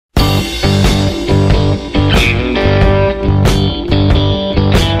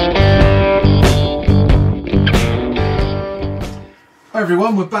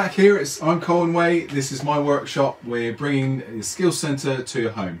everyone, we're back here. I'm Colwin Way. This is my workshop. We're bringing the Skills Centre to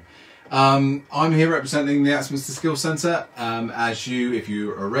your home. I'm here representing the Axminster Skills Centre. If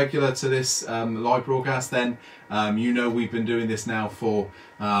you're a regular to this live broadcast, then you know we've been doing this now for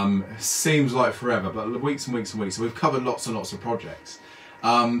seems like forever, but weeks and weeks and weeks. So we've covered lots and lots of projects.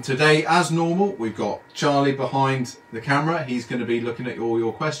 Today, as normal, we've got Charlie behind the camera. He's going to be looking at all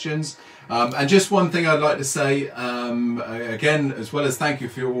your questions. And just one thing I'd like to say, again, as well as thank you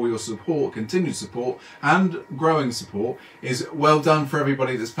for all your support, continued support and growing support, is well done for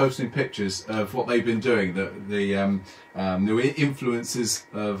everybody that's posting pictures of what they've been doing. The influences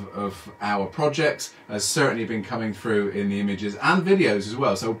of our project has certainly been coming through in the images and videos as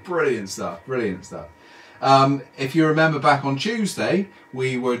well. So brilliant stuff, brilliant stuff. If you remember back on Tuesday,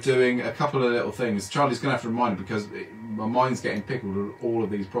 we were doing a couple of little things. Charlie's going to have to remind me because my mind's getting pickled with all of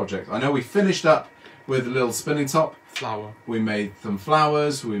these projects. I know we finished up with a little spinning top. Flower. We made some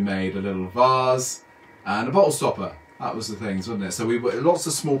flowers, we made a little vase and a bottle stopper. That was the things, wasn't it? So we were lots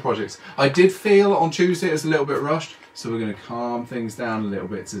of small projects. I did feel on Tuesday it was a little bit rushed, so we're going to calm things down a little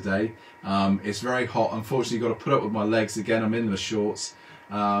bit today. It's very hot. Unfortunately, you've got to put up with my legs again. I'm in the shorts.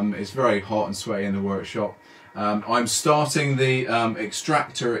 It's very hot and sweaty in the workshop. I'm starting the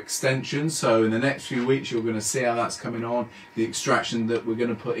extractor extension, so in the next few weeks you're going to see how that's coming on, the extraction that we're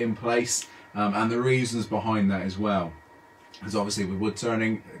going to put in place, and the reasons behind that as well. Because obviously with wood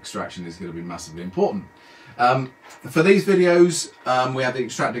turning, extraction is going to be massively important. For these videos, we have the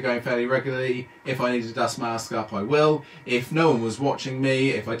extractor going fairly regularly. If I need a dust mask up, I will. If no one was watching me,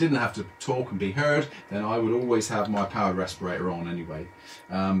 if I didn't have to talk and be heard, then I would always have my powered respirator on anyway.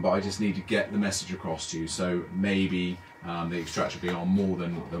 But I just need to get the message across to you, so maybe the extractor will be on more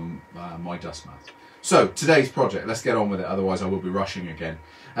than my dust mask. So today's project, let's get on with it, otherwise I will be rushing again.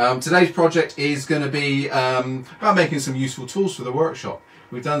 Today's project is going to be about making some useful tools for the workshop.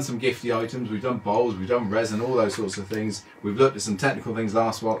 We've done some gifty items, we've done bowls, we've done resin, all those sorts of things. We've looked at some technical things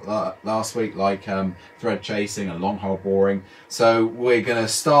last week, like thread chasing and long hole boring. So we're going to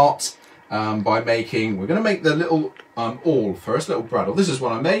start by making, we're going to make the little awl first, little bradawl. This is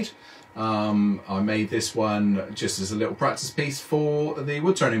what I made. I made this one just as a little practice piece for the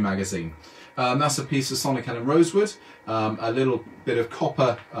wood turning magazine. That's a piece of Sonic and rosewood, a little bit of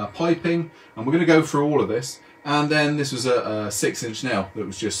copper piping, and we're going to go through all of this. And then this was a 6-inch nail that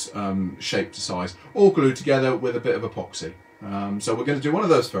was just shaped to size, all glued together with a bit of epoxy. So we're going to do one of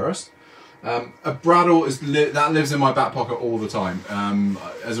those first. A bradawl that lives in my back pocket all the time.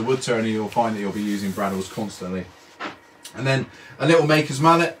 As a wood turner, you'll find that you'll be using bradawls constantly. And then a little maker's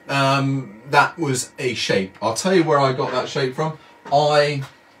mallet. That was a shape. I'll tell you where I got that shape from.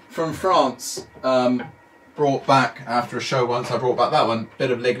 From France, brought back after a show once. I brought back that one, bit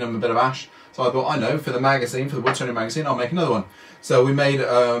of lignum, a bit of ash. So I thought, I know, for the magazine, for the wood turning magazine, I'll make another one. So we made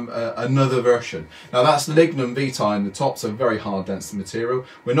another version. Now that's lignum vitae, and the top's a very hard, dense material.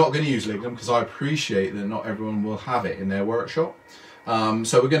 We're not going to use lignum because I appreciate that not everyone will have it in their workshop.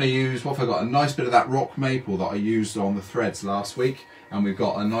 So we're going to use, what have I got? A nice bit of that rock maple that I used on the threads last week. And we've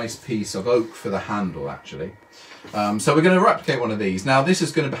got a nice piece of oak for the handle, actually. So we're going to replicate one of these. Now this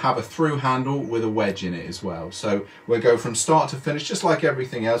is going to have a through handle with a wedge in it as well. So we'll go from start to finish, just like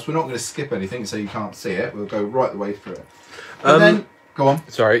everything else. We're not going to skip anything so you can't see it. We'll go right the way through it. And then, go on.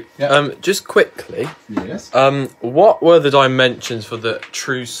 Sorry. Yeah. Just quickly. Yes. What were the dimensions for the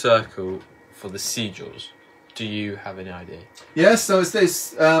true circle for the sigils? Do you have any idea? Yes, so it's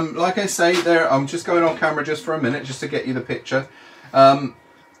this. Like I say, I'm just going on camera just for a minute, just to get you the picture.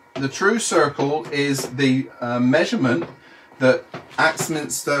 The true circle is the measurement that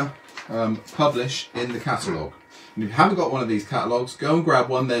Axminster publish in the catalogue. And if you haven't got one of these catalogues, go and grab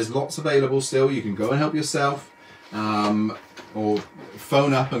one. There's lots available still. You can go and help yourself, or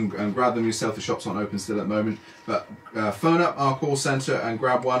phone up and grab them yourself. The shop's not open still at the moment, but phone up our call centre and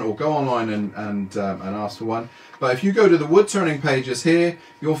grab one, or go online and ask for one. But if you go to the wood turning pages here,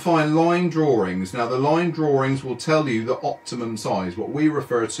 you'll find line drawings. Now the line drawings will tell you the optimum size, what we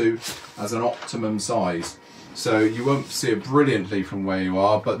refer to as an optimum size. So you won't see it brilliantly from where you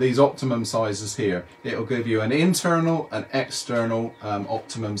are, but these optimum sizes here, it'll give you an internal and external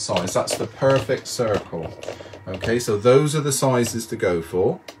optimum size. That's the perfect circle. Okay, so those are the sizes to go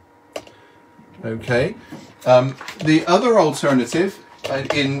for. Okay, the other alternative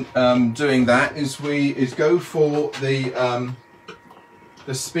in doing that is go for the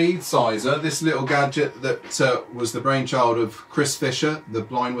speed sizer, this little gadget that was the brainchild of Chris Fisher, the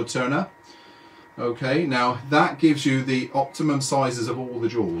blind wood turner. Okay, now that gives you the optimum sizes of all the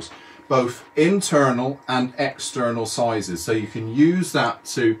jaws, both internal and external sizes. So you can use that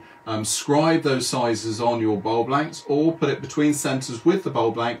to scribe those sizes on your bowl blanks, or put it between centres with the bowl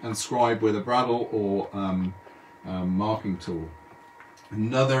blank and scribe with a bradawl or marking tool.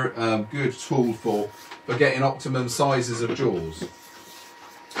 Another good tool for getting optimum sizes of jaws.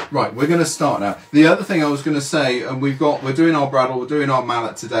 Right, we're going to start now. The other thing I was going to say, and we're doing our bradawl, we're doing our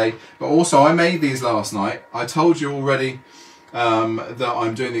mallet today, but also I made these last night. I told you already that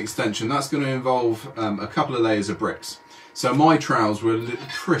I'm doing the extension. That's going to involve a couple of layers of bricks. So my trowels were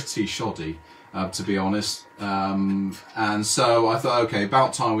pretty shoddy, to be honest. And so I thought, okay,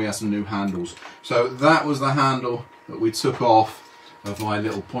 about time we had some new handles. So that was the handle that we took off of my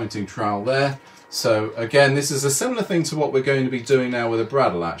little pointing trowel there. So again, this is a similar thing to what we're going to be doing now with a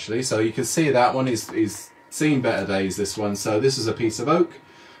bradawl actually. So you can see that one is seen better days, this one. So this is a piece of oak.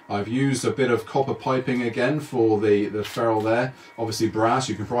 I've used a bit of copper piping again for the ferrule there. Obviously brass,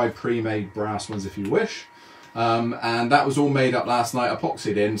 you can provide pre-made brass ones if you wish. And that was all made up last night,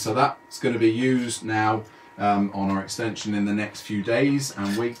 epoxied in. So that's going to be used now on our extension in the next few days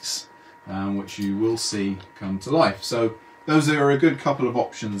and weeks, which you will see come to life. So those are a good couple of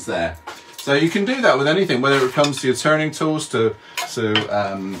options there. So you can do that with anything, whether it comes to your turning tools, to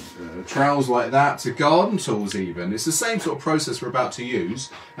trowels like that, to garden tools even. It's the same sort of process we're about to use,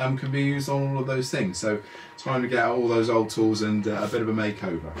 can be used on all of those things. So it's time to get out all those old tools and a bit of a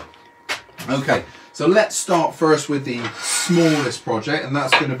makeover. Okay, so let's start first with the smallest project, and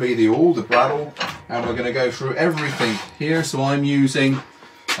that's going to be the awl, the bradawl, and we're going to go through everything here. So I've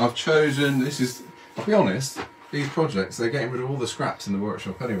chosen, I'll be honest, these projects, they're getting rid of all the scraps in the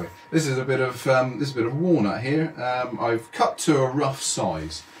workshop anyway. This is a bit of walnut here. I've cut to a rough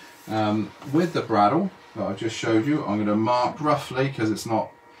size. With the bradawl that I just showed you, I'm going to mark roughly, because it's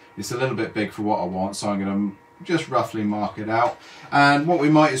a little bit big for what I want, so I'm going to just roughly mark it out. And what we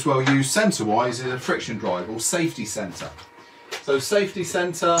might as well use centre-wise is a friction drive or safety centre. So safety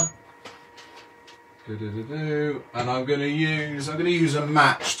centre, and I'm going to use a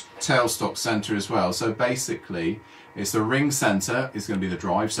matched tailstock centre as well. So basically it's the ring centre is going to be the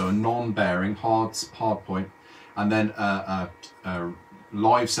drive, so a non-bearing hard point, and then a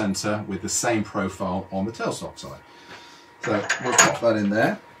live centre with the same profile on the tailstock side. So we'll pop that in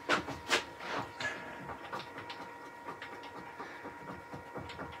there.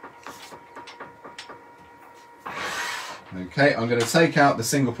 Okay, I'm going to take out the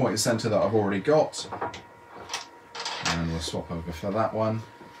single pointed centre that I've already got, and we'll swap over for that one.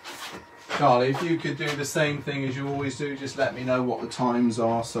 Charlie, if you could do the same thing as you always do, just let me know what the times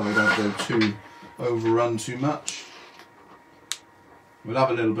are so I don't go overrun too much. We'll have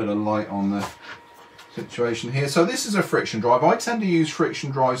a little bit of light on the situation here. So this is a friction drive. I tend to use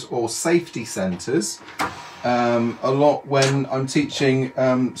friction drives or safety centres a lot when I'm teaching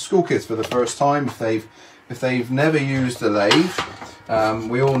school kids for the first time, if they've never used a lathe.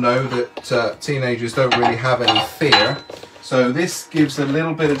 We all know that teenagers don't really have any fear, so this gives a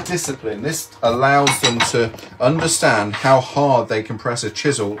little bit of discipline. This allows them to understand how hard they can press a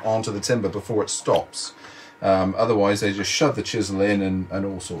chisel onto the timber before it stops. Otherwise they just shove the chisel in and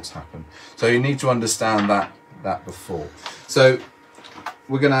all sorts happen. So you need to understand that before. So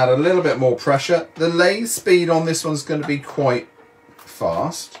we're going to add a little bit more pressure. The lathe speed on this one's going to be quite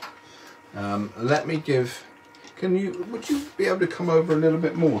fast. Let me give, would you be able to come over a little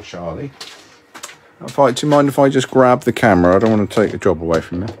bit more, Charlie? Do you mind if I just grab the camera? I don't want to take the job away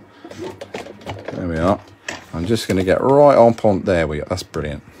from you. There we are. I'm just going to get right on point. There we go. That's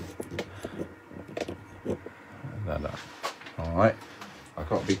brilliant. All right. I've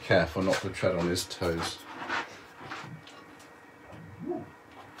got to be careful not to tread on his toes.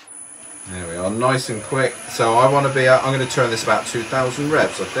 There we are, nice and quick. So I'm going to turn this about 2,000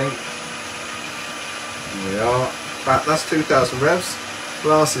 revs, I think. There we are. That's 2,000 revs.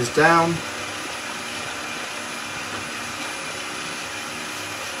 Glass is down.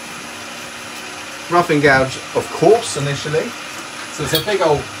 Roughing gouge, of course, initially. So it's a big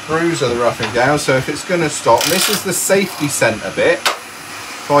old bruise of the roughing gouge. So if it's going to stop, and this is the safety centre bit.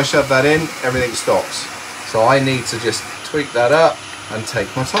 If I shove that in, everything stops. So I need to just tweak that up and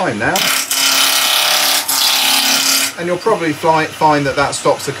take my time now. And you'll probably find that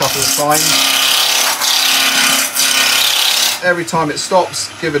stops a couple of times. Every time it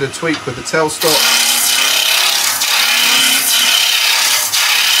stops, give it a tweak with the tailstock.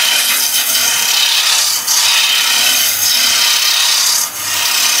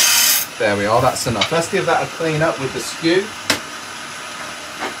 There we are, that's enough. Let's give that a clean up with the skew.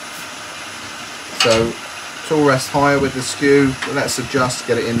 So tool rest higher with the skew. Let's adjust,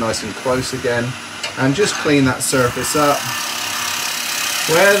 get it in nice and close again. and just clean that surface up.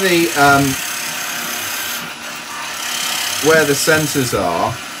 Where the centres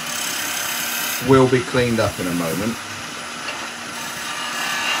are will be cleaned up in a moment.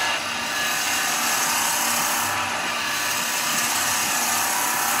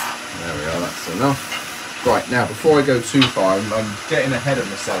 There we are, that's enough. Right, now before I go too far, I'm getting ahead of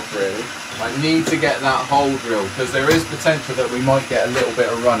myself really. I need to get that hole drilled because there is potential that we might get a little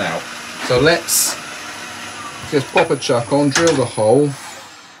bit of run out. So let's just pop a chuck on, drill the hole,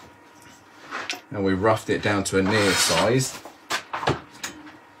 and we roughed it down to a near size.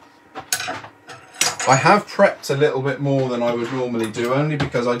 I have prepped a little bit more than I would normally do, only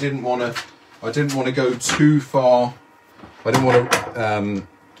because I didn't want to go too far. I didn't want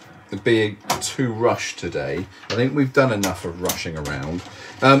to be too rushed today. I think we've done enough of rushing around.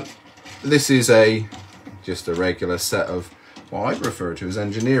 This is just a regular set of what I refer to as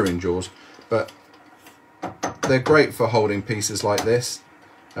engineering jaws, but they're great for holding pieces like this.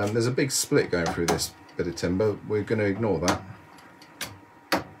 There's a big split going through this bit of timber. We're going to ignore that.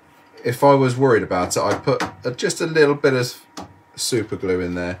 If I was worried about it, I'd put just a little bit of super glue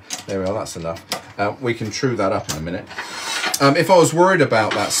in there. There we are, that's enough. We can true that up in a minute. If I was worried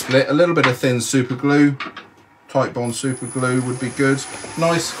about that split, a little bit of thin super glue, tight bond super glue would be good.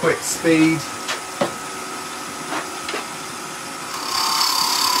 Nice quick speed.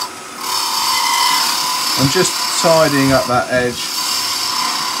 I'm just tidying up that edge.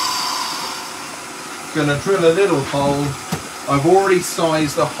 Gonna drill a little hole. I've already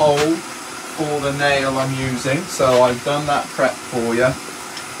sized the hole for the nail I'm using, so I've done that prep for you.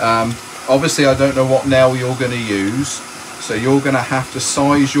 Obviously I don't know what nail you're going to use, so you're going to have to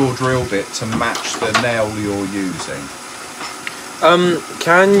size your drill bit to match the nail you're using.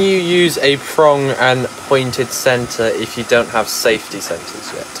 Can you use a prong and pointed centre if you don't have safety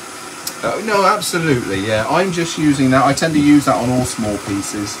centres yet? No, absolutely, yeah. I'm just using that. I tend to use that on all small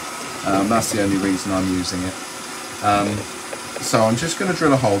pieces. That's the only reason I'm using it. So I'm just going to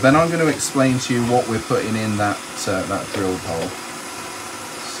drill a hole. Then I'm going to explain to you what we're putting in that drilled hole.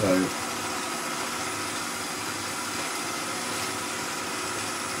 So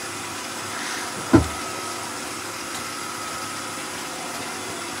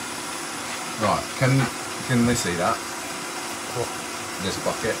right, can they see that? This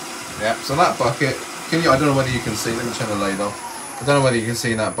bucket. Yeah. So that bucket. I don't know whether you can see. Let me turn the light off. I don't know whether you can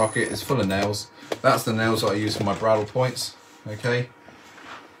see that bucket. It's full of nails. That's the nails that I use for my brattle points. Okay,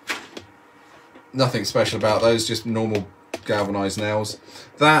 nothing special about those, just normal galvanized nails.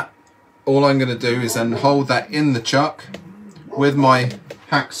 That, all I'm going to do is then hold that in the chuck with my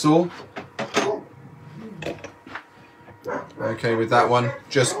hacksaw. Okay, with that one,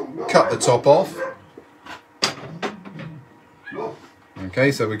 just cut the top off.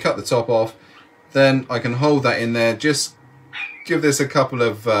 Okay, so we cut the top off, then I can hold that in there, just give this a couple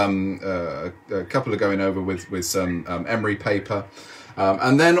of going over with some emery paper,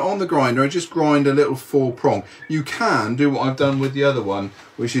 and then on the grinder I just grind a little 4-prong. You can do what I've done with the other one,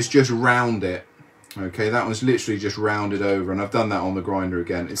 which is just round it. Okay, that one's literally just rounded over, and I've done that on the grinder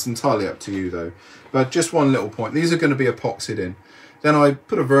again. It's entirely up to you though, but just one little point. These are going to be epoxied in. Then I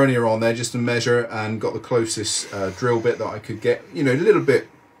put a vernier on there just to measure, and got the closest drill bit that I could get, you know, a little bit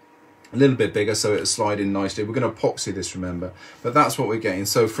bigger so it'll slide in nicely. We're going to epoxy this, remember, but that's what we're getting.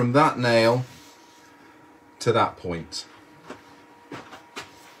 So from that nail to that point.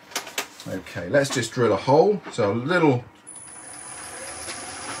 Okay, let's just drill a hole. So a little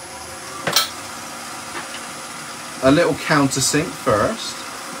countersink first.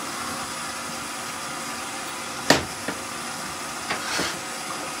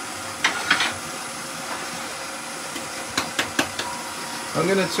 I'm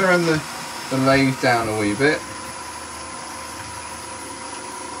going to turn the lathe down a wee bit.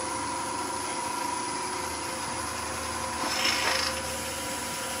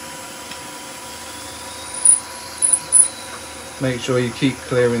 Make sure you keep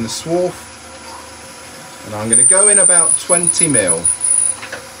clearing the swarf. And I'm going to go in about 20 mil.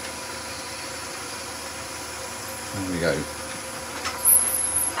 There we go.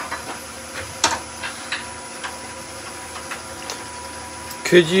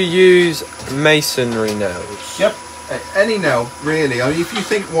 Could you use masonry nails? Yep, any nail really. I mean, if you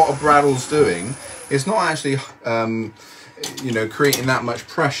think what a braddle's doing, it's not actually, you know, creating that much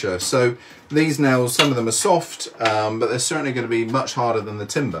pressure. So these nails, some of them are soft, but they're certainly going to be much harder than the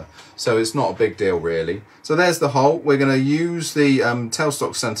timber. So it's not a big deal really. So there's the hole. We're going to use the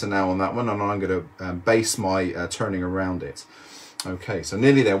tailstock centre now on that one, and I'm going to base my turning around it. Okay, so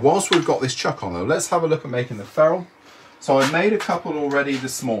nearly there. Whilst we've got this chuck on though, let's have a look at making the ferrule. So I made a couple already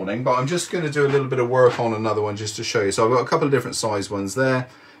this morning, but I'm just going to do a little bit of work on another one just to show you. So I've got a couple of different size ones there.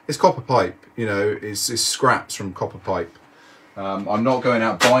 It's copper pipe, you know, it's scraps from copper pipe. I'm not going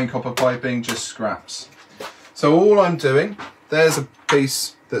out buying copper piping, just scraps. So all I'm doing, there's a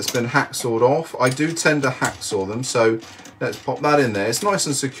piece that's been hacksawed off. I do tend to hacksaw them, so let's pop that in there. It's nice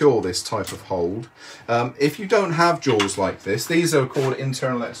and secure, this type of hold. If you don't have jaws like this, these are called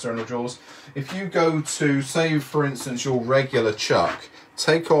internal external jaws. If you go to, say for instance, your regular chuck,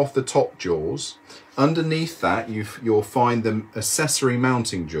 take off the top jaws. Underneath that, you'll find the accessory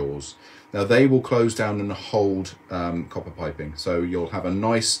mounting jaws. Now they will close down and hold copper piping. So you'll have a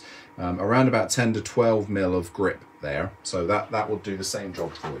nice, around about 10 to 12 mil of grip there. So that will do the same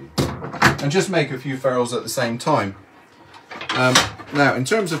job for you. And just make a few ferrules at the same time. Now, in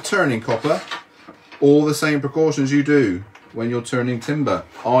terms of turning copper, all the same precautions you do when you're turning timber.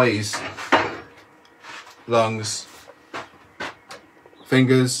 Eyes, lungs,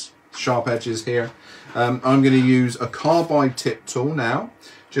 fingers, sharp edges here. I'm going to use a carbide tip tool now,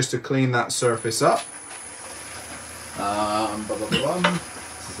 just to clean that surface up.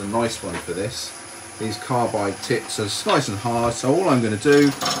 This is a nice one for this. These carbide tips are nice and hard, so all I'm going to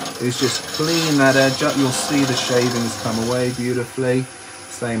do is just clean that edge up. You'll see the shavings come away beautifully.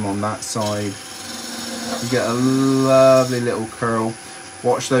 Same on that side. You get a lovely little curl.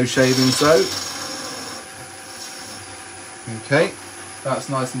 Watch those shavings though. Okay, that's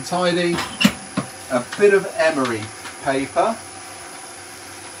nice and tidy. A bit of emery paper.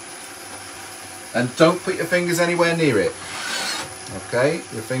 And don't put your fingers anywhere near it. Okay,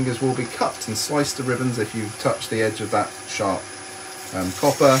 your fingers will be cut and sliced to ribbons if you touch the edge of that sharp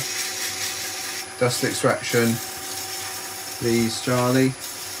copper. Dust extraction, please, Charlie.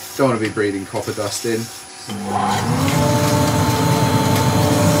 Don't want to be breathing copper dust in.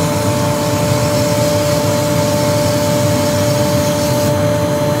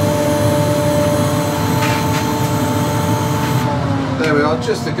 There we are,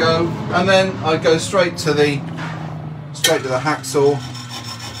 just to go, and then I go straight to the hacksaw.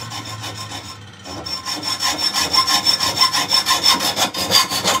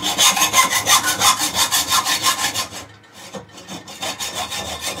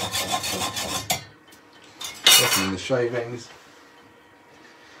 Opening the shavings.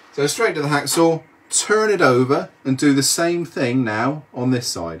 So straight to the hacksaw, turn it over and do the same thing now on this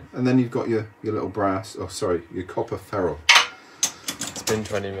side. And then you've got your little brass, oh sorry, your copper ferrule. It's been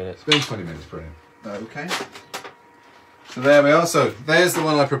 20 minutes. It's been 20 minutes, brilliant. Okay. So there we are. So there's the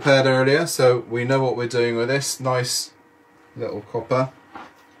one I prepared earlier. So we know what we're doing with this. Nice little copper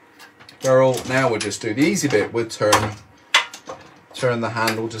ferrule. Now we'll just do the easy bit. We'll turn the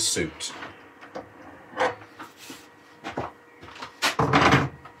handle to suit.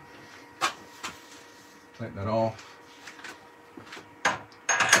 Take that off.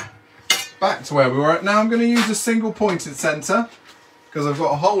 Back to where we were at. Now I'm going to use a single pointed centre because I've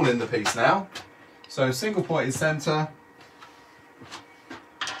got a hole in the piece now. So single pointed centre.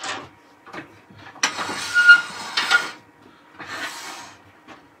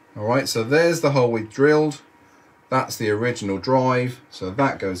 Alright, so there's the hole we drilled. That's the original drive, so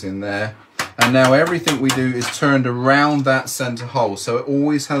that goes in there. And now everything we do is turned around that centre hole, so it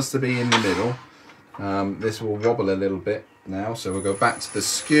always has to be in the middle. This will wobble a little bit now, so we'll go back to the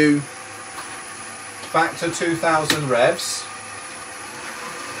skew. Back to 2000 revs.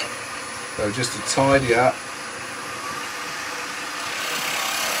 So just to tidy up.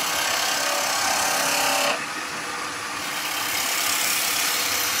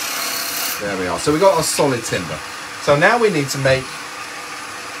 There we are. So we got our solid timber. So now we need to make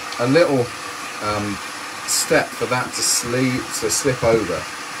a little step for that to slip over.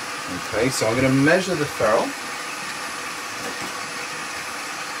 Okay, so I'm going to measure the ferrule.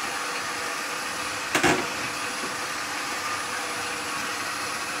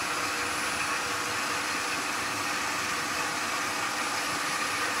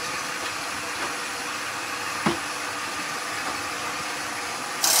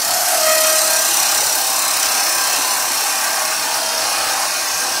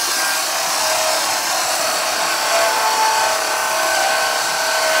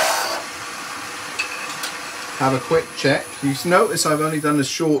 Have a quick check. You notice I've only done a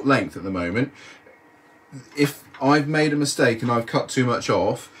short length at the moment. If I've made a mistake and I've cut too much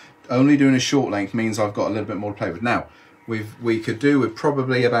off, only doing a short length means I've got a little bit more to play with. Now, we could do with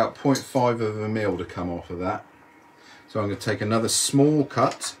probably about 0.5 of a mil to come off of that. So I'm going to take another small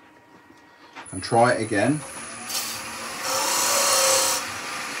cut and try it again.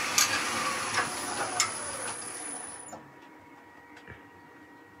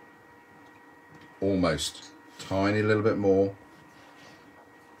 Almost. tiny little bit more.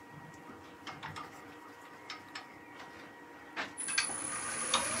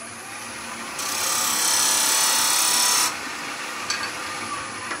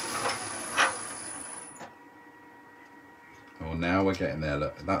 Oh, now we're getting there.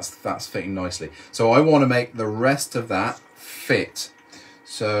 Look, that's fitting nicely. So I want to make the rest of that fit.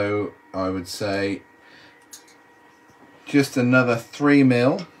 So I would say just another 3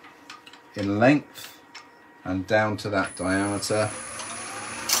 mil in length and down to that diameter.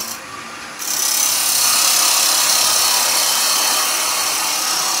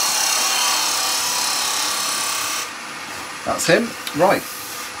 That's him. Right.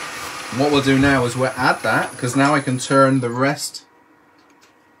 What we'll do now is we'll add that, because now I can turn the rest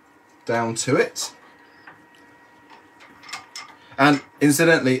down to it. And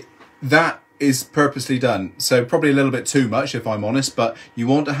incidentally, that is purposely done. So probably a little bit too much, if I'm honest, but you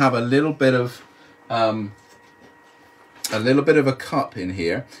want to have a little bit of a cup in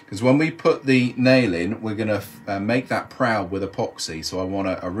here, because when we put the nail in, we're going to make that proud with epoxy. So I want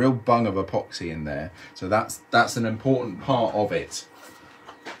a real bung of epoxy in there. So that's an important part of it.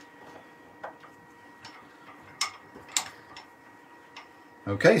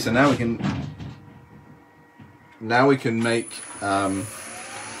 Okay, so now we can make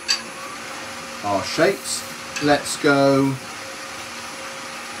our shapes. Let's go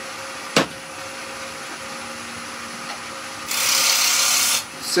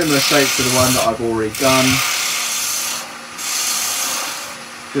similar shape to the one that I've already done.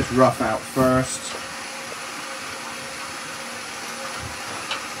 Just rough out first.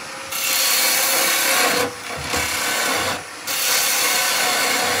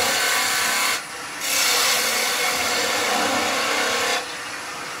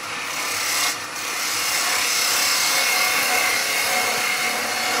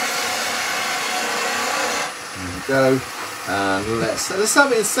 Go, and let's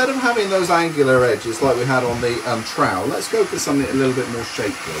have it, instead of having those angular edges like we had on the trowel, let's go for something a little bit more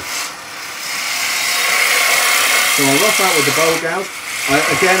shapely. So I'll rough out with the bowl gouge.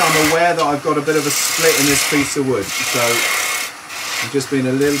 Again, I'm aware that I've got a bit of a split in this piece of wood, so I'm just being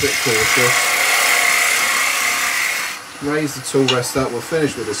a little bit cautious. Raise the tool rest up. We'll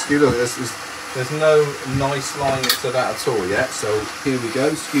finish with a skew. Look, there's no nice line to that at all yet, so here we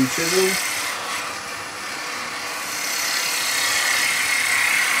go, skew chisel.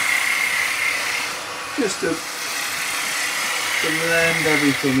 Just to blend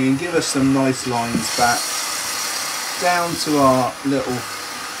everything in, give us some nice lines back down to our little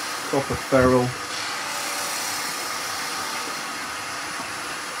copper ferrule.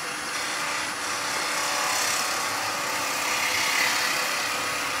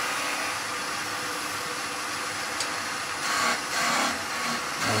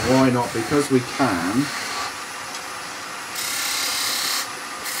 And why not? Because we can.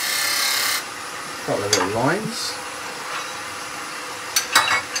 Couple of little lines.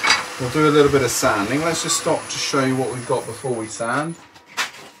 We'll do a little bit of sanding. Let's just stop to show you what we've got before we sand.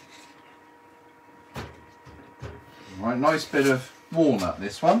 Right, nice bit of walnut,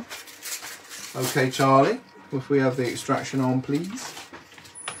 this one. Okay, Charlie, if we have the extraction on, please.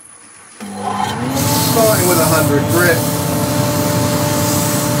 Starting with 100 grit.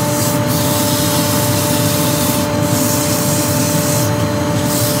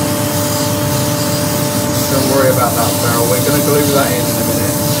 Don't worry about that barrel, we're going to glue that in a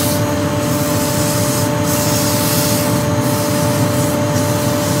minute.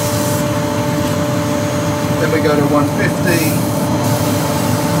 Then we go to 150.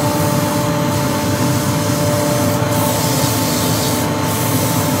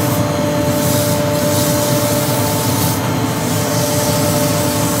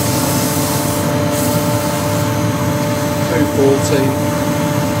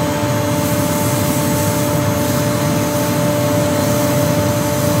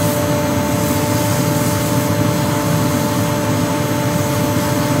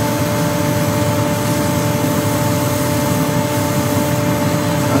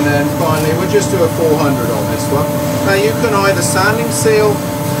 And then finally we'll just do a 400 on this one. Now you can either sanding seal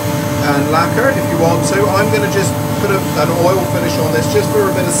and lacquer if you want to. I'm going to just put an oil finish on this just for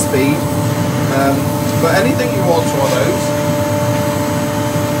a bit of speed. But anything you want on those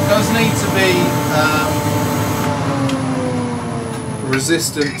does need to be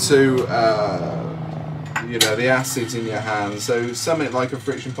resistant to you know, the acids in your hands. So something like a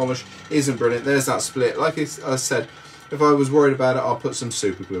friction polish isn't brilliant. There's that split. Like I said, if I was worried about it, I'll put some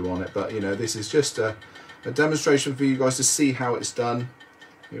super glue on it. But you know, this is just a demonstration for you guys to see how it's done.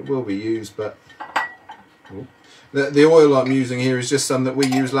 It will be used, but The oil I'm using here is just some that we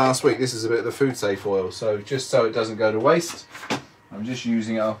used last week. This is a bit of the food safe oil, so just so it doesn't go to waste, I'm just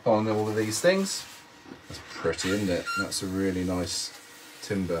using it up on all of these things. That's pretty, isn't it? That's a really nice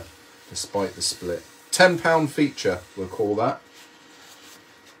timber, despite the split. £10 feature, we'll call that.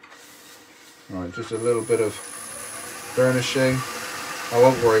 Right, just a little bit of burnishing. I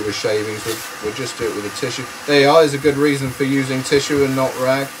won't worry with shavings, we'll just do it with a tissue. There you are, there's a good reason for using tissue and not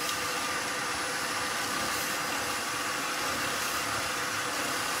rag.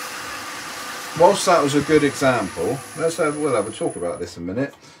 Whilst that was a good example, we'll have a talk about this in a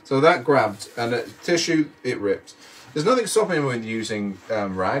minute. So that grabbed, and tissue, it ripped. There's nothing stopping with using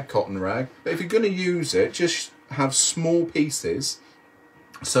rag, cotton rag, but if you're going to use it, just have small pieces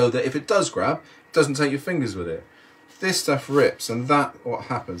so that if it does grab, it doesn't take your fingers with it. This stuff rips, and that's what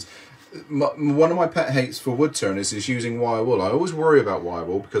happens. One of my pet hates for wood turners is using wire wool. I always worry about wire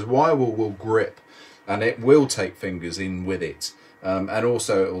wool because wire wool will grip and it will take fingers in with it. And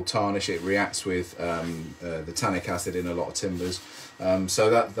also it will tarnish, it reacts with the tannic acid in a lot of timbers. So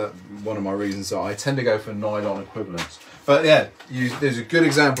that's one of my reasons that I tend to go for nylon equivalents. But yeah, there's a good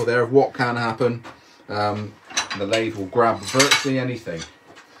example there of what can happen. The lathe will grab virtually anything.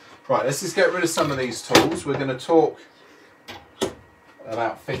 Right, let's just get rid of some of these tools. We're going to talk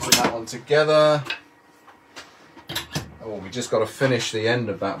about fitting that one together. Oh, we just got to finish the end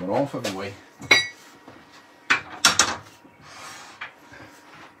of that one off, haven't we?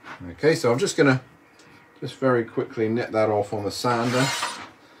 Okay, so I'm just going to very quickly nip that off on the sander.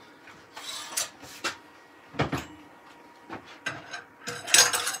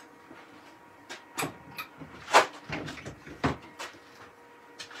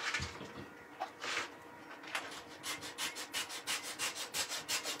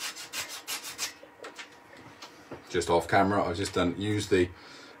 Just off camera, I've just used the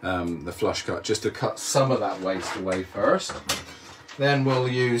flush cut just to cut some of that waste away first. Then we'll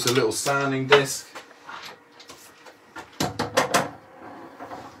use a little sanding disc.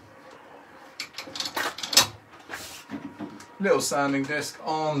 Little sanding disc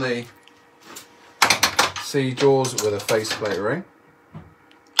on the C-jaws with a faceplate ring.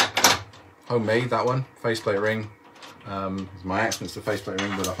 Homemade, that one, faceplate ring. It's my Axminster faceplate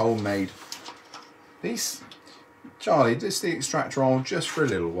ring with a homemade piece. Charlie, just the extractor on just for a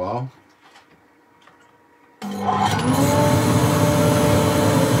little while.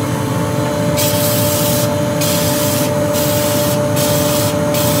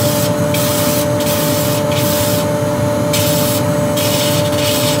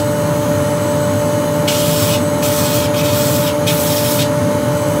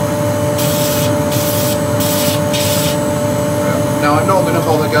 Now I'm not going to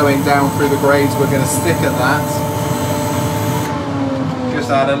bother going down through the grades, we're going to stick at that. Just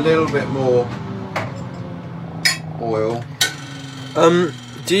add a little bit more oil.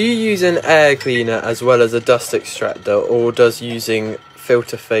 Do you use an air cleaner as well as a dust extractor, or does using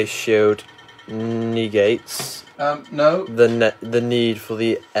filter face shield negates no. the need for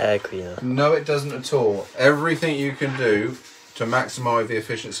the air cleaner? No, it doesn't at all. Everything you can do to maximise the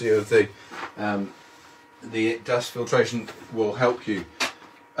efficiency of the dust filtration will help you.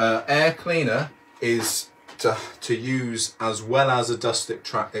 Air cleaner is to use as well as a dust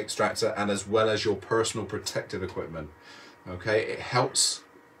extractor and as well as your personal protective equipment. Okay, it helps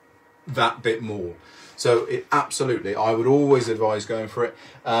that bit more. So it absolutely, I would always advise going for it.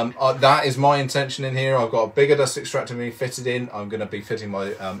 That is my intention in here. I've got a bigger dust extractor being fitted in. I'm going to be fitting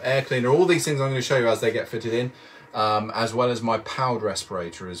my air cleaner. All these things I'm going to show you as they get fitted in, as well as my powered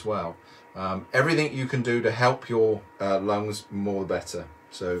respirator as well. Everything you can do to help your lungs, more the better.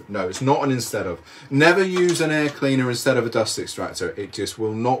 So no, it's not an instead of. Never use an air cleaner instead of a dust extractor. It just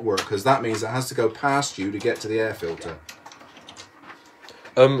will not work, because that means it has to go past you to get to the air filter.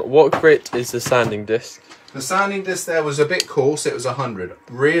 What grit is the sanding disc? The sanding disc there was a bit coarse, it was 100.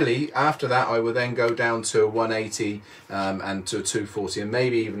 Really, after that I would then go down to a 180 and to a 240 and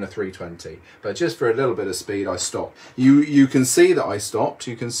maybe even a 320. But just for a little bit of speed I stopped. You can see that I stopped,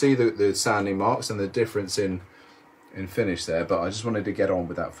 you can see the sanding marks and the difference in finish there, but I just wanted to get on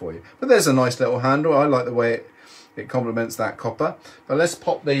with that for you. But there's a nice little handle, I like the way it complements that copper. But let's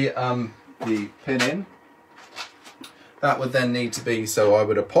pop the pin in. That would then need to be, so I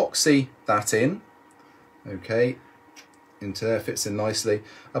would epoxy that in, okay, into there, fits in nicely.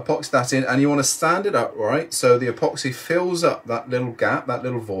 Epoxy that in, and you want to stand it up, right, so the epoxy fills up that little gap, that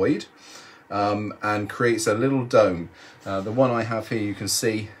little void, and creates a little dome. The one I have here, you can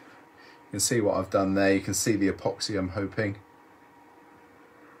see what I've done there. You can see the epoxy, I'm hoping.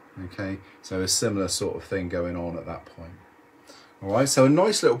 Okay, so a similar sort of thing going on at that point. All right, so a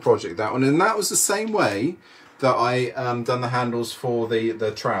nice little project, that one. And that was the same way that I done the handles for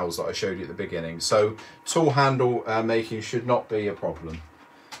the trowels that I showed you at the beginning. So tool handle making should not be a problem.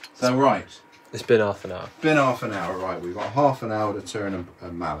 So right. It's been half an hour. Been half an hour, right. We've got half an hour to turn a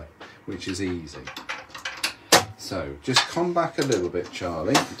mallet, which is easy. So just come back a little bit,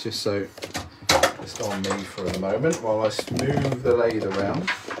 Charlie, just so it's on me for a moment while I smooth the lathe around.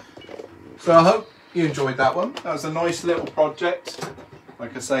 So I hope you enjoyed that one. That was a nice little project.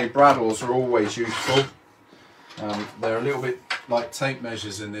 Like I say, Bradawls are always useful. They're a little bit like tape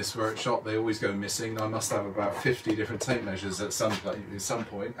measures in this workshop. They always go missing. I must have about 50 different tape measures at some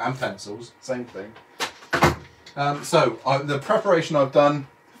point, and pencils, same thing. The preparation I've done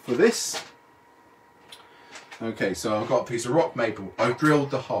for this. Okay, so I've got a piece of rock maple. I've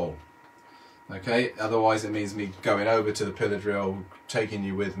drilled the hole. Okay, otherwise it means me going over to the pillar drill, taking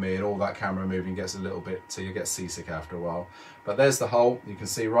you with me, and all that camera moving gets a little bit, so you get seasick after a while. But there's the hole. You can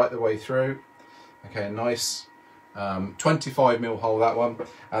see right the way through. Okay, a nice 25mm hole, that one.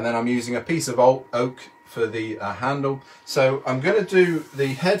 And then I'm using a piece of oak for the handle. So I'm going to do the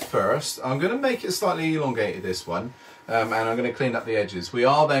head first. I'm going to make it slightly elongated, this one, and I'm going to clean up the edges. We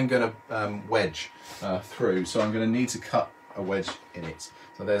are then going to wedge through, so I'm going to need to cut a wedge in it.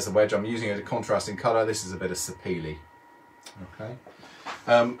 So there's the wedge. I'm using a contrasting colour. This is a bit of sapele. Okay.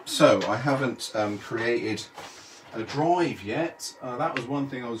 So I haven't created a drive yet. That was one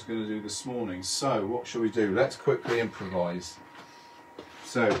thing I was going to do this morning. So what shall we do? Let's quickly improvise.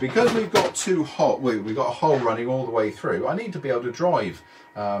 So because we've got we've got a hole running all the way through, I need to be able to drive.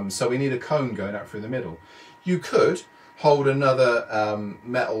 So we need a cone going out through the middle. You could hold another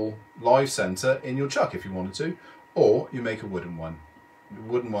metal live centre in your chuck if you wanted to, or you make a wooden one. The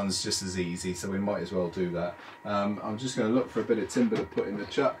wooden one's just as easy, so we might as well do that. I'm just going to look for a bit of timber to put in the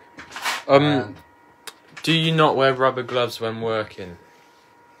chuck. Do you not wear rubber gloves when working?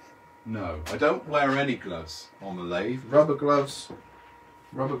 No, I don't wear any gloves on the lathe. Rubber gloves,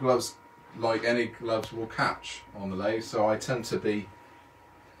 like any gloves, will catch on the lathe, so I tend to be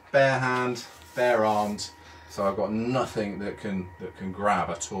bare hand, bare armed, so I've got nothing that can grab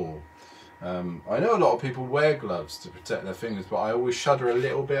at all. I know a lot of people wear gloves to protect their fingers, but I always shudder a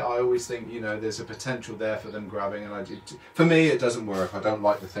little bit. I always think, you know, there's a potential there for them grabbing, and for me it doesn't work. I don't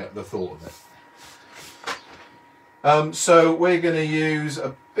like the thought of it. So we're going to use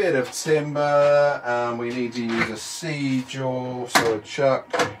a bit of timber, and we need to use a C-jaw, so a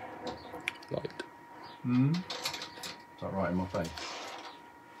chuck. Light. Is that right in my face?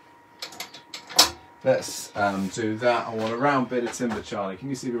 Let's do that. I want a round bit of timber, Charlie. Can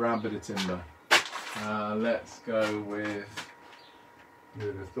you see the round bit of timber? Let's go with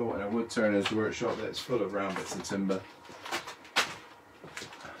a thought in a wood turner's workshop that's full of round bits of timber.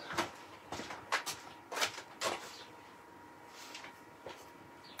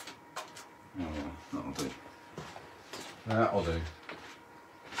 Oh, that'll do. That'll do.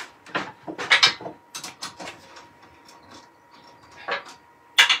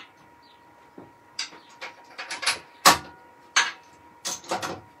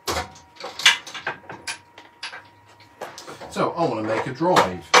 So I want to make a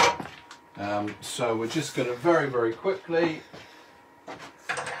drive. So we're just going to very quickly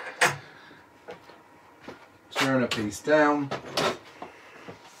turn a piece down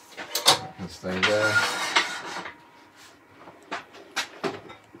and stay there.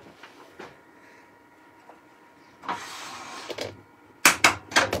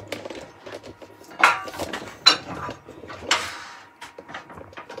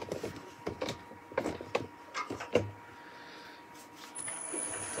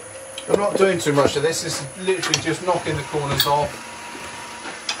 I'm not doing too much of this. This is literally just knocking the corners off.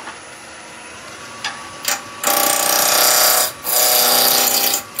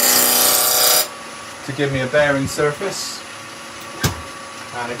 To give me a bearing surface.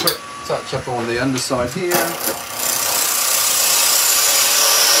 And a quick touch up on the underside here.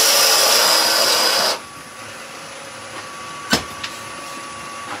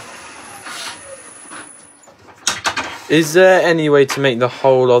 Is there any way to make the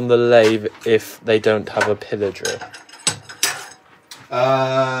hole on the lathe if they don't have a pillar drill?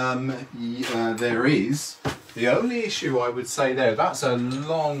 There is. The only issue I would say that's a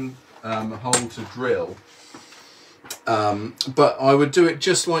long hole to drill. But I would do it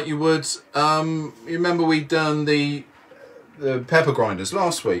just like you would. You remember we'd done the pepper grinders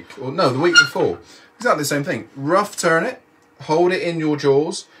last week, or no, the week before. Exactly the same thing. Rough turn it, hold it in your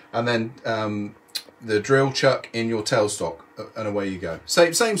jaws, and then the drill chuck in your tailstock, and away you go.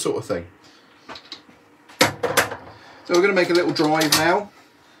 Same sort of thing. So we're going to make a little drive now.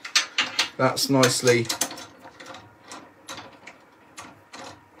 That's nicely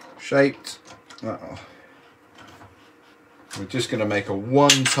shaped. We're just going to make a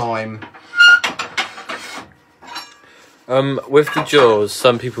one-time. With the jaws,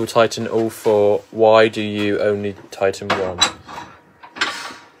 some people tighten all four. Why do you only tighten one?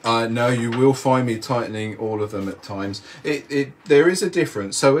 No, you will find me tightening all of them at times. There is a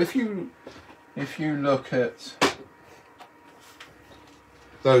difference. So if you look at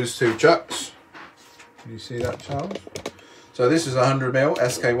those two chucks, can you see that, Charles? So this is 100mm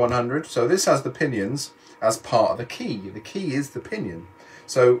SK100. So this has the pinions as part of the key. The key is the pinion.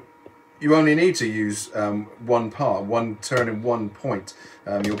 So you only need to use one part, one turn in one point.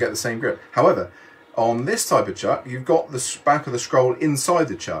 You'll get the same grip. However, on this type of chuck, you've got the back of the scroll inside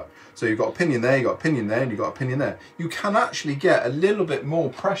the chuck. So you've got a pinion there, you've got a pinion there, and you've got a pinion there. You can actually get a little bit more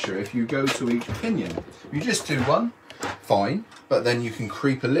pressure if you go to each pinion. If you just do one, fine, but then you can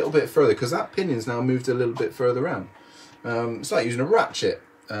creep a little bit further because that pinion's now moved a little bit further around. It's like using a ratchet,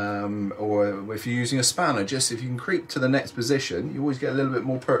 or if you're using a spanner, just if you can creep to the next position, you always get a little bit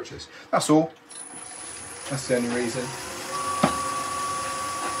more purchase. That's all. That's the only reason.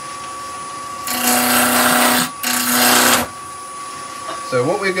 So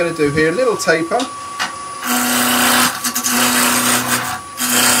what we're going to do here, a little taper.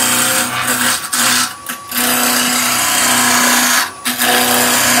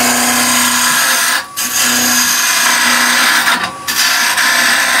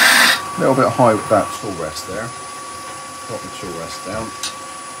 A little bit high with that tool rest there. Drop the tool rest down.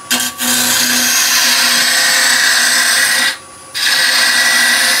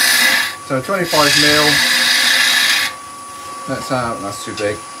 So 25mm. That's too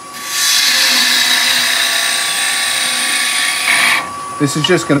big. This is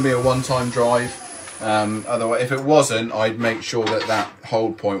just going to be a one-time drive. Otherwise, if it wasn't, I'd make sure that that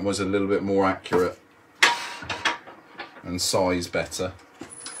hold point was a little bit more accurate and size better.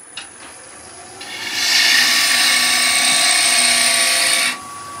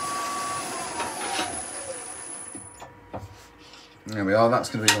 There we are, that's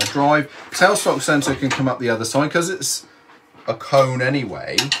going to be my drive. Tailstock centre can come up the other side because it's a cone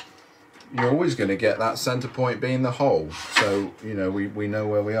anyway. You're always going to get that centre point being the hole. So, you know, we know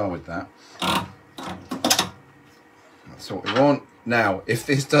where we are with that. That's what we want. Now, if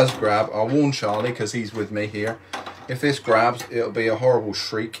this does grab, I'll warn Charlie because he's with me here. If this grabs, it'll be a horrible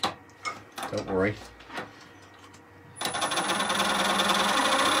shriek. Don't worry.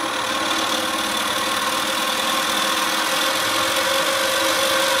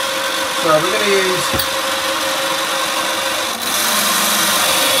 So we're going to use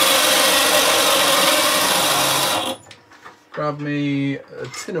grab me a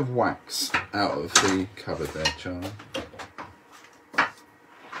tin of wax out of the cupboard there, Charlie.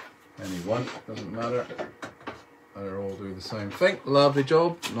 Any one, doesn't matter. They'll all do the same thing. Lovely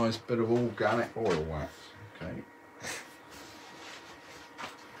job. Nice bit of organic oil wax. Okay.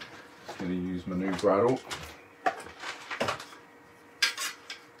 Just going to use my new bradawl.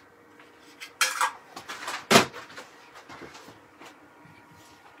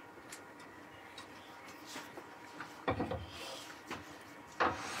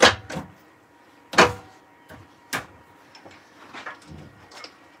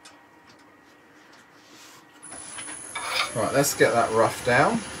 Right, let's get that rough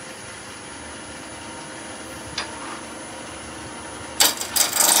down.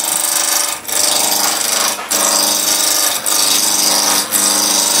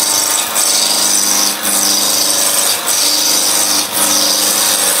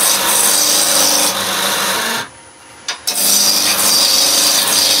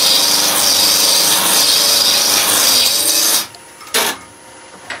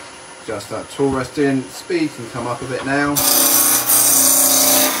 Just that tool rest in, speed can come up a bit now.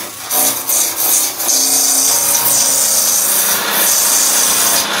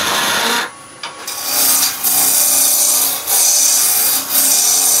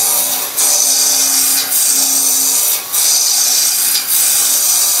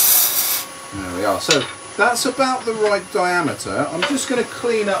 There we are, so that's about the right diameter. I'm just going to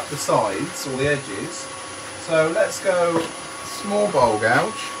clean up the sides or the edges. So let's go small bowl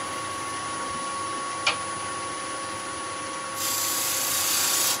gouge.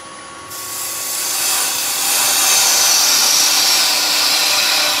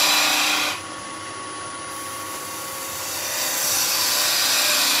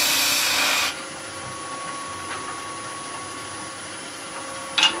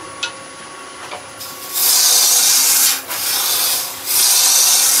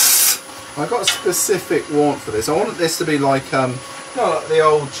 I got a specific want for this. I wanted this to be like, not like the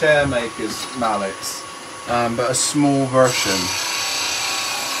old chair makers mallets, but a small version.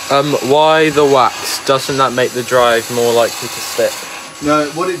 Why the wax? Doesn't that make the drive more likely to slip? No,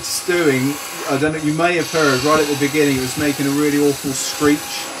 what it's doing, I don't know, you may have heard right at the beginning it was making a really awful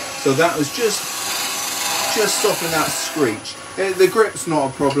screech. So that was just stopping that screech. The grip's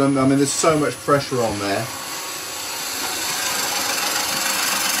not a problem, I mean there's so much pressure on there.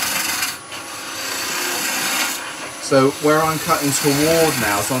 So where I'm cutting toward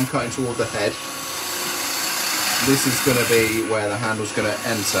now, so I'm cutting toward the head. This is going to be where the handle's going to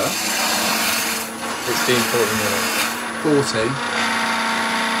enter. 16, 40 minutes. 40.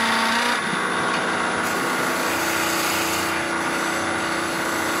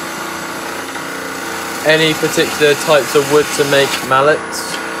 Any particular types of wood to make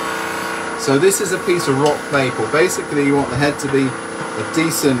mallets? So this is a piece of rock maple. Basically you want the head to be a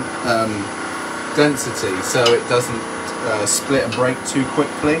decent density so it doesn't split and break too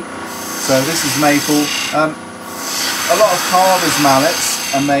quickly. So this is maple. A lot of carvers'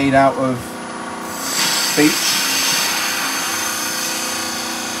 mallets are made out of beech.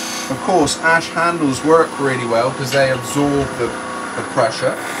 Of course ash handles work really well because they absorb the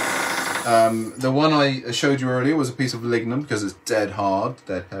pressure. The one I showed you earlier was a piece of lignum because it's dead hard,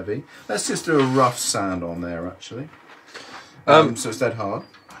 dead heavy. Let's just do a rough sand on there actually. So it's dead hard.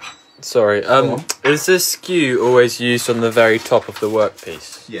 Sorry, is this skew always used on the very top of the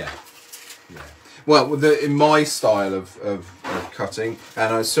workpiece? Yeah. Well, in my style of cutting,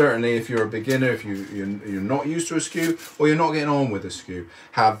 and I certainly, if you're a beginner, if you're not used to a skew, or you're not getting on with a skew,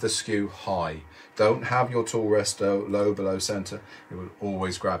 have the skew high. Don't have your tool rest low below centre. It will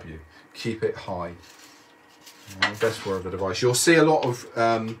always grab you. Keep it high. Best word of advice. You'll see a lot of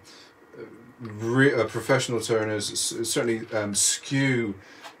professional turners, certainly skew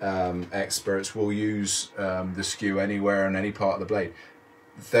experts will use the skew anywhere on any part of the blade.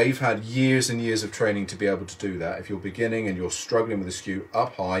 They've had years and years of training to be able to do that. If you're beginning and you're struggling with the skew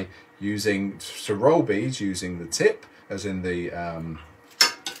up high, using to roll beads, using the tip, as in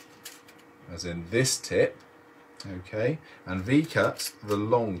this tip, okay, and V-cut, the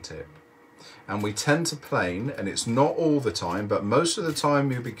long tip. And we tend to plane, and it's not all the time, but most of the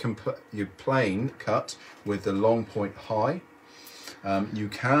time you plane cut with the long point high. You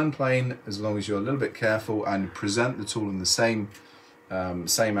can plane as long as you're a little bit careful and present the tool in the same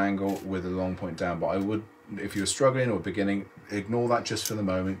angle with the long point down. But I would, if you're struggling or beginning, ignore that just for the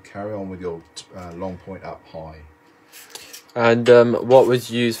moment. Carry on with your long point up high. And what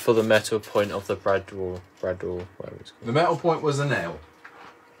was used for the metal point of the Bradwell, whatever it's called? The metal point was a nail.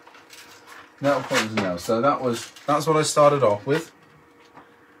 Metal point was a nail. So that's what I started off with.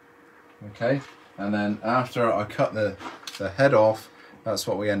 Okay, and then after I cut the head off, that's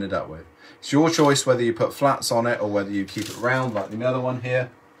what we ended up with. It's your choice whether you put flats on it or whether you keep it round like the other one here.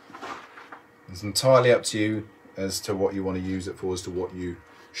 It's entirely up to you as to what you want to use it for, as to what you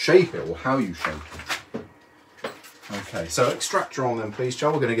shape it or how you shape it. Okay, so extractor on then please,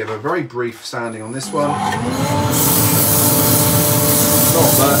 Joe. We're going to give a very brief sanding on this one. Not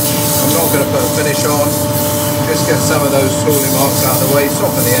much. I'm not going to put a finish on. Just get some of those tooling marks out of the way,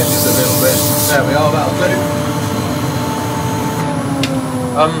 soften the edges a little bit. There we are, that'll do.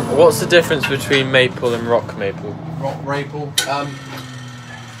 What's the difference between maple and rock maple? Rock maple.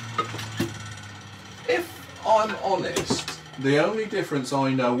 If I'm honest, the only difference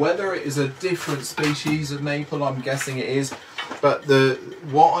I know, whether it is a different species of maple, I'm guessing it is, but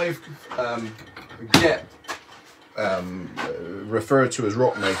what I've referred to as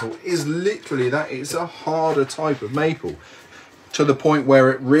rock maple is literally that. It's a harder type of maple to the point where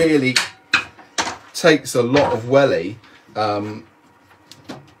it really takes a lot of welly. To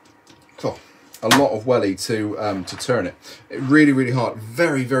turn it. Really, really hard.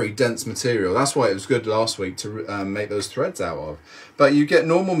 Very, very dense material. That's why it was good last week to make those threads out of. But you get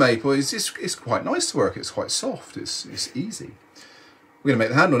normal maple. It's quite nice to work. It's quite soft. It's easy. We're going to make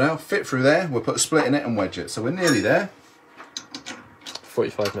the handle now. Fit through there. We'll put a split in it and wedge it. So we're nearly there.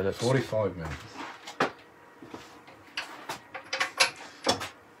 45 minutes. 45 minutes.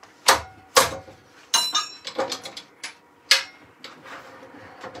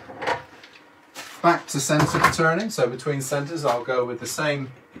 Back to centre for turning, so between centres I'll go with the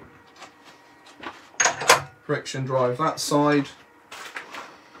same friction drive that side.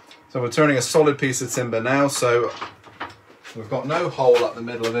 So we're turning a solid piece of timber now, so we've got no hole up the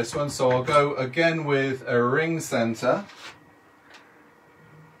middle of this one, so I'll go again with a ring centre.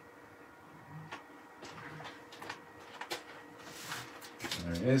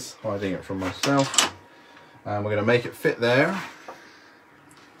 There it is, hiding it from myself. And we're going to make it fit there.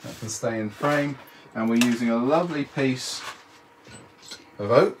 That can stay in frame. And we're using a lovely piece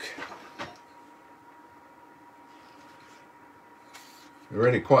of oak.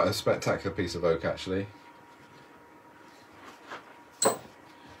 Really quite a spectacular piece of oak actually.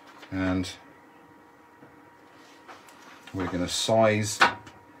 And we're going to size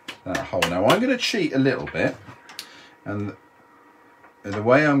that hole. Now I'm going to cheat a little bit, and the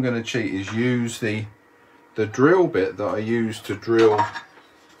way I'm going to cheat is use the drill bit that I use to drill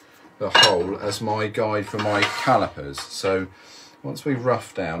the hole as my guide for my calipers. So once we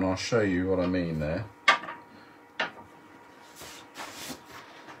rough down, I'll show you what I mean there.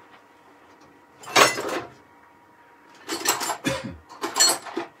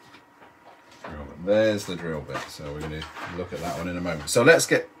 There's the drill bit, so we're going to look at that one in a moment. So let's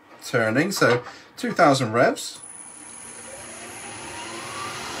get turning. So 2000 revs.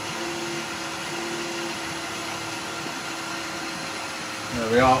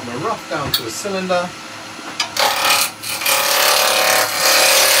 There we are, we're rough down to a cylinder.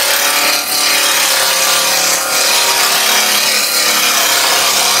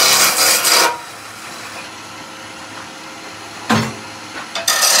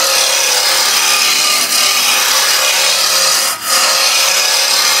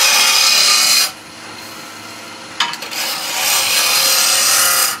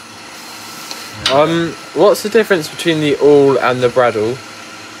 What's the difference between the awl and the bradawl?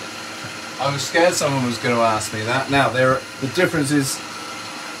 I was scared someone was going to ask me that. Now, the differences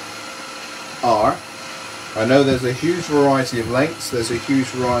are, I know there's a huge variety of lengths, there's a huge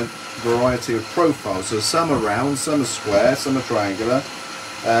variety of profiles. So some are round, some are square, some are triangular.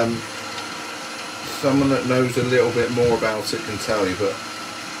 Someone that knows a little bit more about it can tell you, but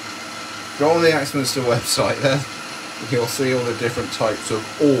go on the Axminster website there. You'll see all the different types of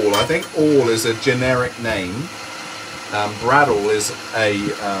awl. I think awl is a generic name. Bradawl is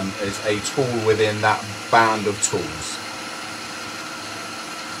a tool within that band of tools,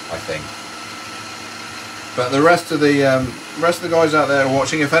 I think. But the rest of the guys out there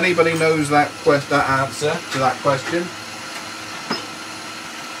watching, if anybody knows that answer to that question,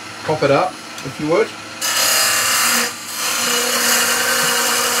 pop it up if you would.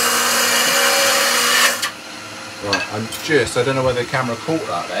 Right, I don't know whether the camera caught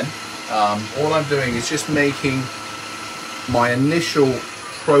that then. All I'm doing is just making my initial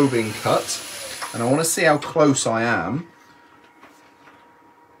probing cut, and I want to see how close I am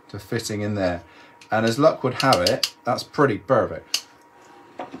to fitting in there. And as luck would have it, that's pretty perfect.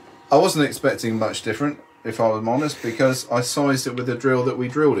 I wasn't expecting much different, if I was honest, because I sized it with the drill that we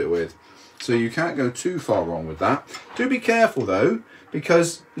drilled it with. So you can't go too far wrong with that. Do be careful though,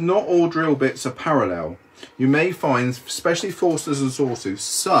 because not all drill bits are parallel. You may find, especially Forsters and Sawtooths,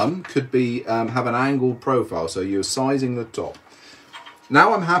 some could be have an angled profile, so you're sizing the top.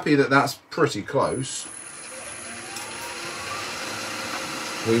 Now I'm happy that that's pretty close.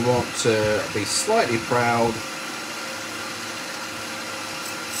 We want to be slightly proud.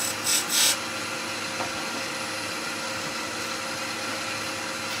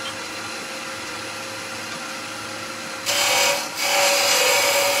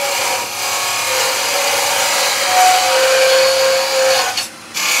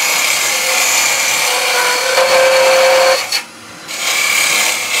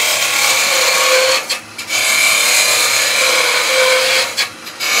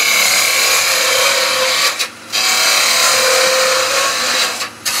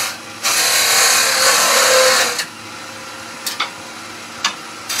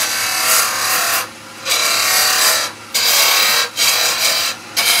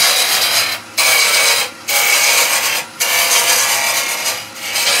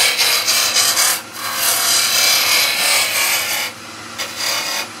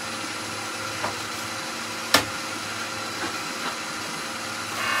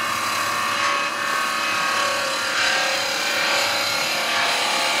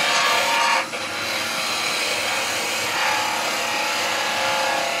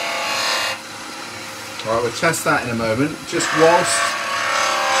 Right, we'll test that in a moment. Just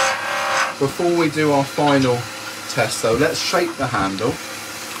before we do our final test though, let's shape the handle.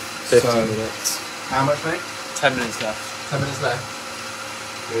 15 minutes. How much, mate? 10 minutes left. 10 minutes left.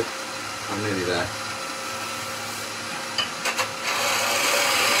 Good. I'm nearly there.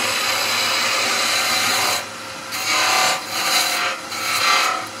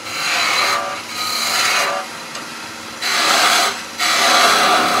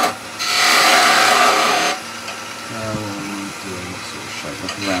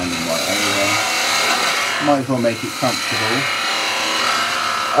 Might as well make it comfortable.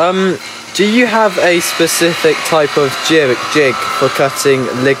 Do you have a specific type of jig for cutting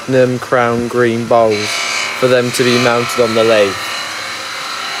lignum crown green bowls for them to be mounted on the lathe?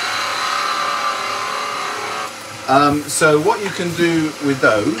 So what you can do with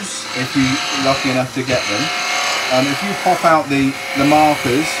those, if you're lucky enough to get them, if you pop out the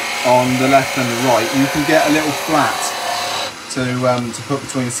markers on the left and the right, you can get a little flat to put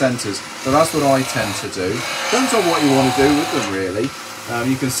between centres. So that's what I tend to do. Depends on what you want to do with them, really.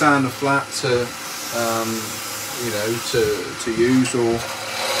 You can sand a flat to to use, or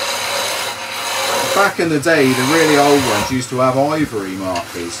back in the day, the really old ones used to have ivory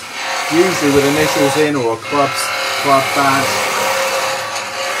markers, usually with initials in or a club badge.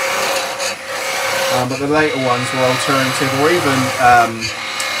 But the later ones were alternative, or even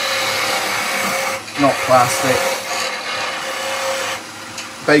not plastic,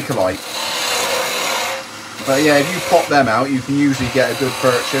 Bakelite. But yeah, if you pop them out, you can usually get a good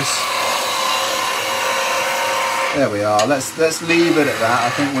purchase. There we are. Let's leave it at that. I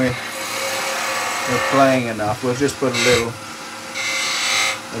think we're playing enough. We'll just put a little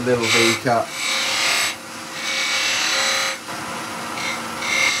V cut.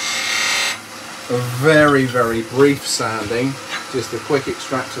 A very, very brief sanding. Just a quick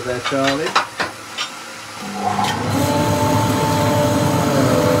extractor there, Charlie.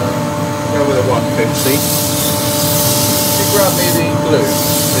 Go with a 150. You grab me the glue,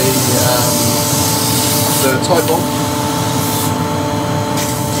 the type bomb.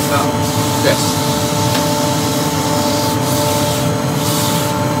 Oh, yes.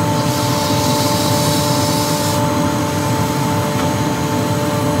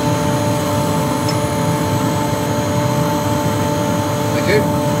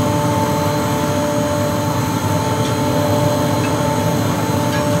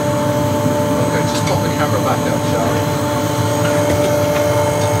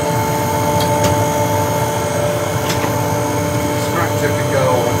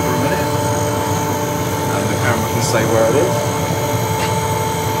 Say where it is.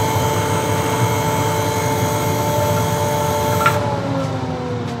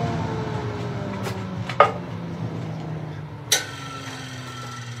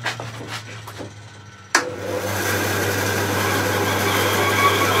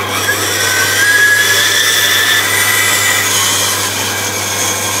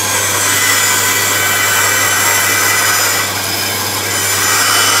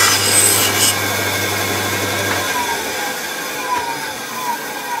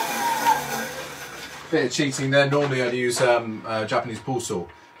 Bit of cheating there. Normally I'd use Japanese pull saw,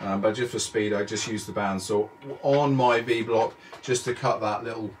 but just for speed I just use the bandsaw on my V block just to cut that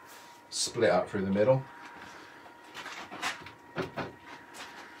little split up through the middle.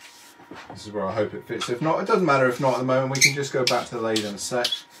 This is where I hope it fits. If not, it doesn't matter if not at the moment, we can just go back to the lathe in a sec.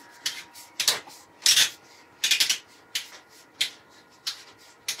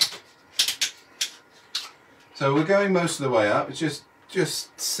 So we're going most of the way up. It's just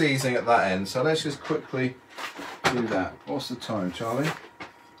seizing at that end, so let's just quickly do that. What's the time, Charlie?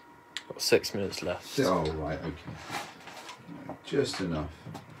 Got 6 minutes left. Oh, right, okay. Just enough.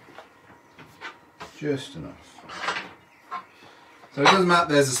 Just enough. So it doesn't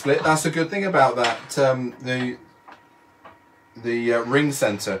matter, there's a split. That's a good thing about that, the ring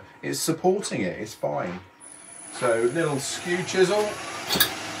centre. It's supporting it, it's fine. So little skew chisel.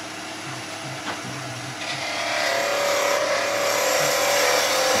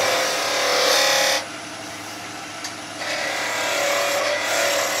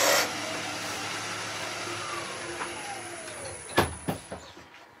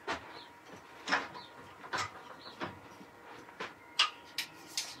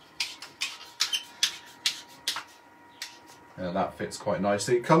 That fits quite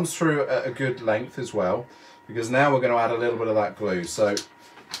nicely. It comes through at a good length as well, because now we're going to add a little bit of that glue. So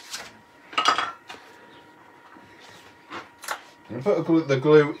I'm going to put the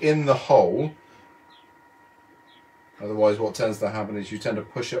glue in the hole. Otherwise what tends to happen is you tend to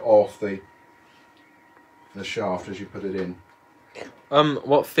push it off the shaft as you put it in.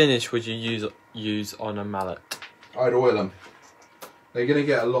 What finish would you use on a mallet? I'd oil them. They're going to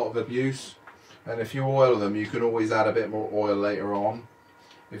get a lot of abuse. And if you oil them, you can always add a bit more oil later on.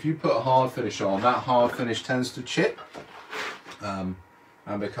 If you put a hard finish on, that hard finish tends to chip and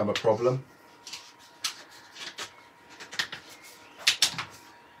become a problem.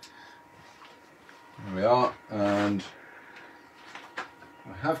 There we are, and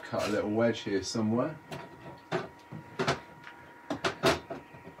I have cut a little wedge here somewhere.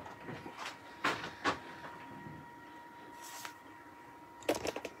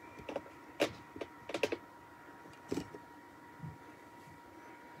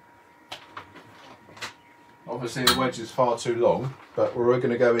 Obviously the wedge is far too long, but we're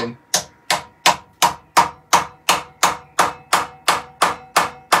going to go in.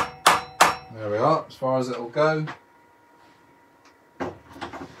 There we are, it's far as it'll go.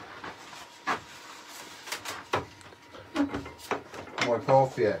 Wipe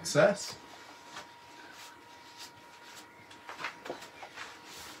off the excess.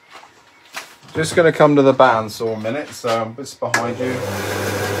 Just going to come to the bandsaw a minute, so it's behind you.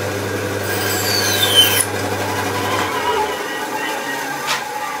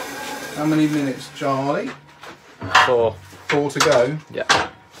 How many minutes, Charlie? 4. 4 to go? Yeah.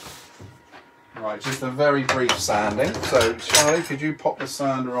 Right, just a very brief sanding. So, Charlie, could you pop the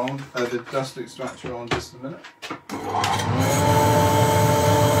sander on, the dust extractor on just a minute?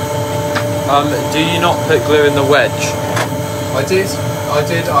 Do you not put glue in the wedge? I did.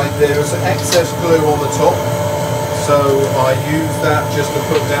 There was excess glue on the top, so I used that just to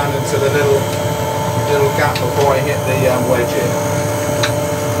put down into the little gap before I hit the wedge in.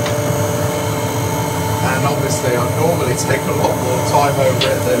 And obviously, I normally take a lot more time over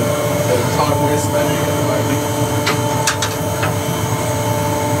it than the time we're spending at the moment.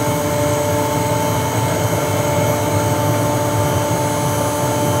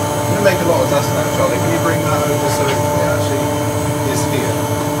 I'm going to make a lot of dust now, Charlie. Can you bring that over so it actually is here?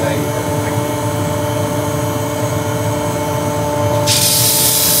 There you go. Thank you.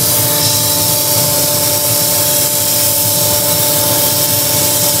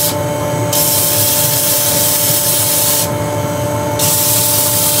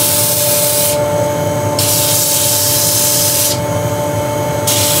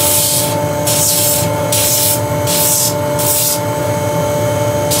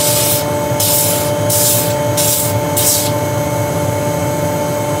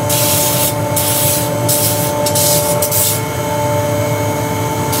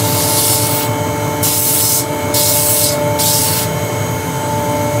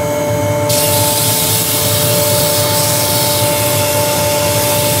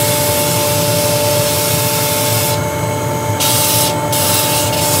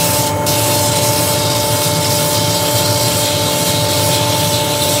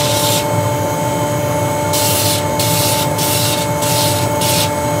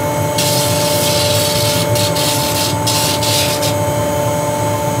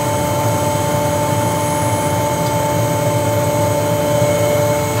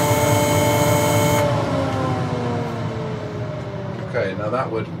 Okay, now that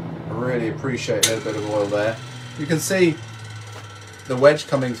would really appreciate a little bit of oil there. You can see the wedge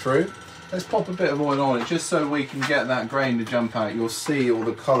coming through. Let's pop a bit of oil on it just so we can get that grain to jump out. You'll see all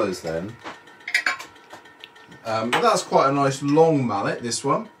the colours then. But that's quite a nice long mallet, this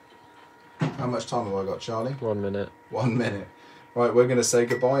one. How much time have I got, Charlie? 1 minute. 1 minute. Right, we're going to say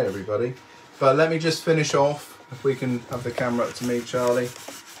goodbye, everybody. But let me just finish off. If we can have the camera up to me, Charlie.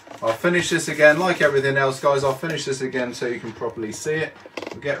 I'll finish this again, like everything else, guys. I'll finish this again so you can properly see it.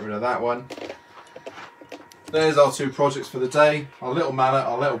 We'll get rid of that one. There's our 2 projects for the day. Our little mallet,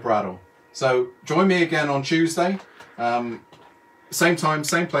 our little bradawl. So join me again on Tuesday. Same time,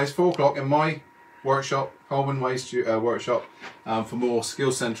 same place, 4 o'clock in my workshop, Colwin Way workshop, for more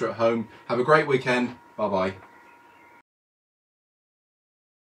Skill Centre at Home. Have a great weekend. Bye-bye.